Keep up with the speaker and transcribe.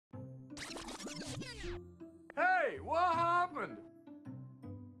What happened?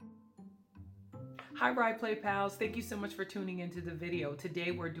 Hi Rye Play Pals, thank you so much for tuning into the video.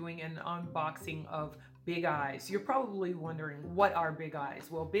 Today we're doing an unboxing of Big Eyes. You're probably wondering, what are Big Eyes?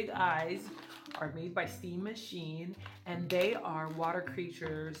 Well, Big Eyes are made by Steam Machine, and they are water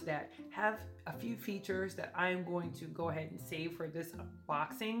creatures that have a few features that I'm going to go ahead and save for this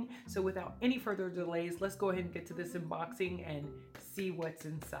unboxing. So without any further delays, let's go ahead and get to this unboxing and see what's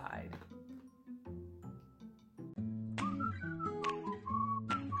inside.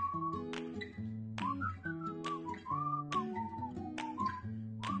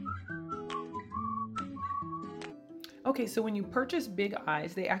 Okay, so when you purchase Big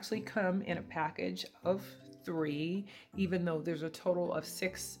Eyes, they actually come in a package of 3, even though there's a total of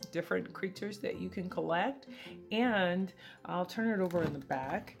 6 different creatures that you can collect. And I'll turn it over in the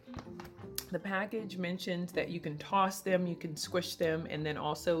back. The package mentions that you can toss them, you can squish them, and then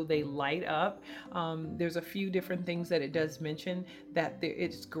also they light up. There's a few different things that it does mention that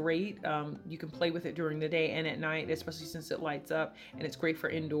it's great. You can play with it during the day and at night, especially since it lights up, and it's great for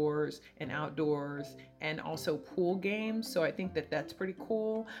indoors and outdoors and also pool games. So I think that that's pretty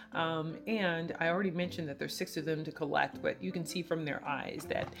cool. And I already mentioned that there's 6 of them to collect, but you can see from their eyes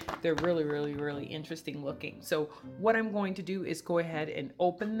that they're really interesting looking. So what I'm going to do is go ahead and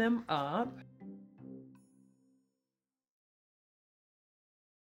open them up.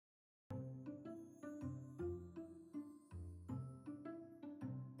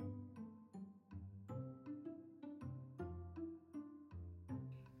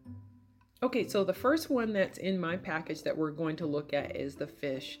 Okay, so the first one that's in my package that we're going to look at is the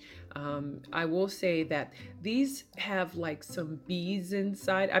fish. I will say that these have like some beads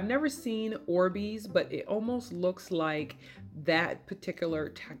inside. I've never seen Orbeez, but it almost looks like that particular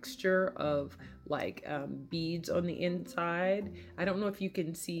texture of like beads on the inside. I don't know if you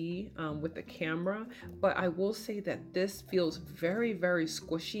can see with the camera, but I will say that this feels very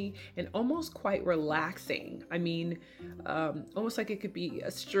squishy and almost quite relaxing. I mean, almost like it could be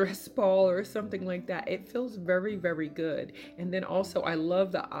a stress ball or something like that. It feels very good. And then also I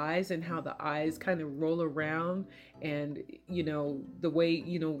love the eyes and how the eyes kind of roll around, and you know, the way,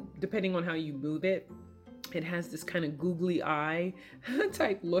 you know, depending on how you move it, it has this kind of googly eye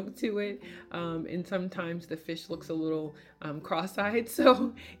type look to it. And sometimes the fish looks a little cross-eyed.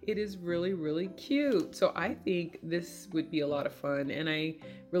 So it is really cute. So I think this would be a lot of fun, and I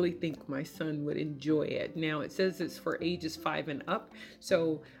really think my son would enjoy it. Now it says it's for ages 5 and up.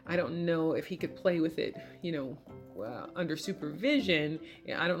 So I don't know if he could play with it, you know, under supervision.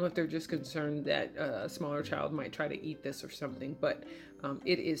 I don't know if they're just concerned that a smaller child might try to eat this or something, but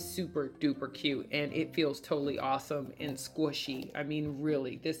it is super duper cute, and it feels totally awesome and squishy. I mean,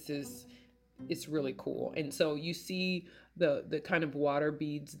 really, it's really cool. And so you see the kind of water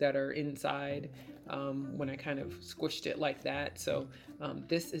beads that are inside when I kind of squished it like that. So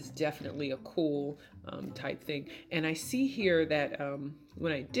this is definitely a cool type thing. And I see here that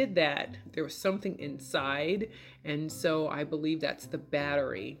when I did that, there was something inside, and so I believe that's the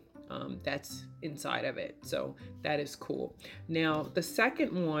battery that's inside of it. So that is cool. Now the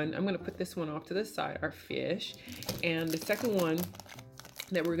second one, I'm going to put this one off to the side, our fish. And the second one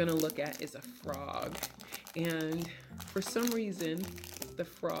that we're going to look at is a frog. And for some reason, the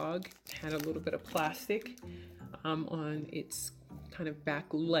frog had a little bit of plastic on its kind of back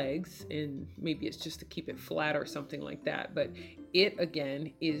legs, and maybe it's just to keep it flat or something like that, but it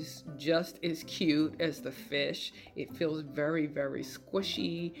again is just as cute as the fish. It feels very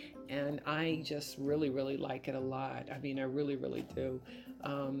squishy, and I just really like it a lot. I mean, I really do.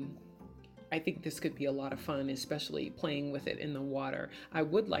 I think this could be a lot of fun, especially playing with it in the water. I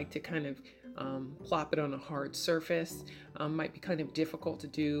would like to kind of plop it on a hard surface. Might be kind of difficult to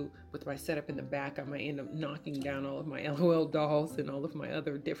do with my setup in the back. I might end up knocking down all of my LOL dolls and all of my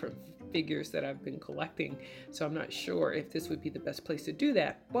other different figures that I've been collecting. So I'm not sure if this would be the best place to do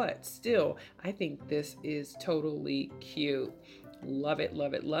that, but still, I think this is totally cute. Love it.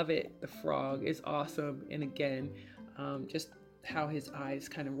 The frog is awesome. And again, just how his eyes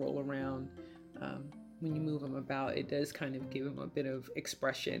kind of roll around when you move him about, it does kind of give him a bit of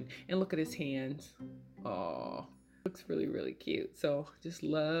expression. And look at his hands. Oh, looks really cute. So just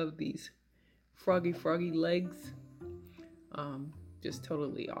love these froggy legs. Just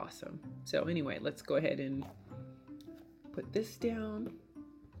totally awesome. So anyway, let's go ahead and put this down.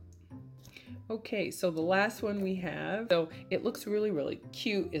 Okay, so the last one we have, so it looks really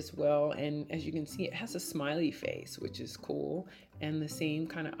cute as well, and as you can see, it has a smiley face, which is cool, and the same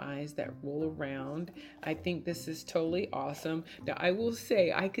kind of eyes that roll around. I think this is totally awesome. Now I will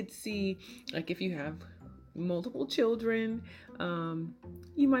say, I could see, like, if you have multiple children,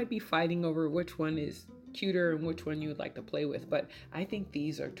 you might be fighting over which one is cuter and which one you would like to play with, but I think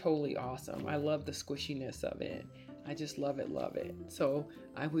these are totally awesome. I love the squishiness of it. I just love it, love it. So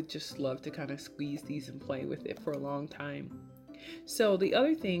I would just love to kind of squeeze these and play with it for a long time. So the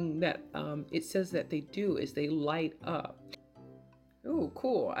other thing that it says that they do is they light up. Ooh,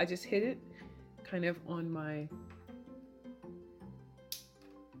 cool. I just hit it kind of on my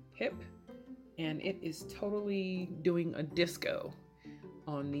hip, and it is totally doing a disco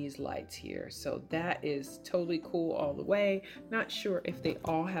on these lights here. So that is totally cool all the way. Not sure if they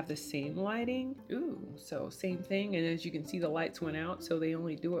all have the same lighting. Ooh, so same thing. And as you can see, the lights went out, so they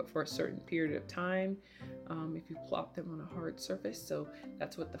only do it for a certain period of time if you plop them on a hard surface. So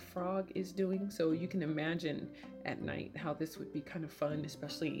that's what the frog is doing. So you can imagine at night how this would be kind of fun,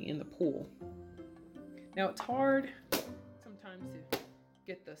 especially in the pool. Now it's hard sometimes to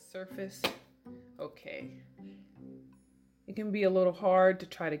get the surface. Okay. It can be a little hard to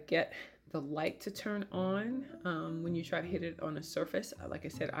try to get the light to turn on when you try to hit it on a surface. Like I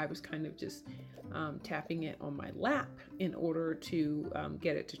said, I was kind of just tapping it on my lap in order to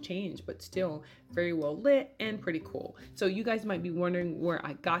get it to change, but still very well lit and pretty cool. So you guys might be wondering where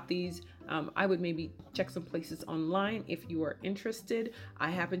I got these. I would maybe check some places online if you are interested.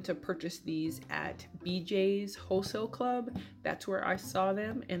 I happened to purchase these at BJ's Wholesale Club. That's where I saw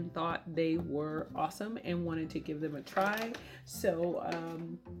them and thought they were awesome and wanted to give them a try. So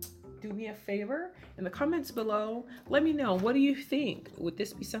do me a favor in the comments below. Let me know, what do you think? Would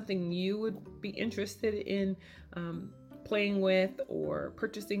this be something you would be interested in playing with or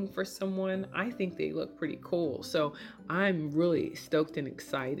purchasing for someone? I think they look pretty cool. So I'm really stoked and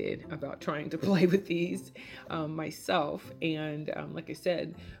excited about trying to play with these myself. And like I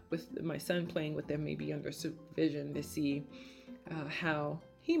said, with my son playing with them, maybe under supervision to see how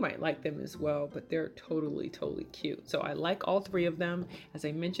he might like them as well, but they're totally cute. So I like all three of them. As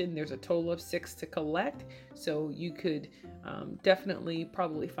I mentioned, there's a total of 6 to collect, so you could definitely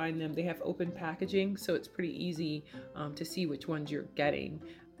probably find them. They have open packaging, so it's pretty easy to see which ones you're getting.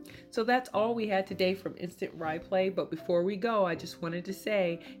 So that's all we had today from Instant Rye Play. But before we go, I just wanted to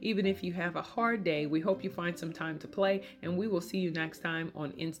say, even if you have a hard day, we hope you find some time to play, and we will see you next time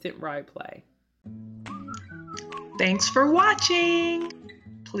on Instant Rye Play. Thanks for watching.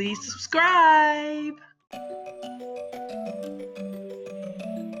 Please subscribe.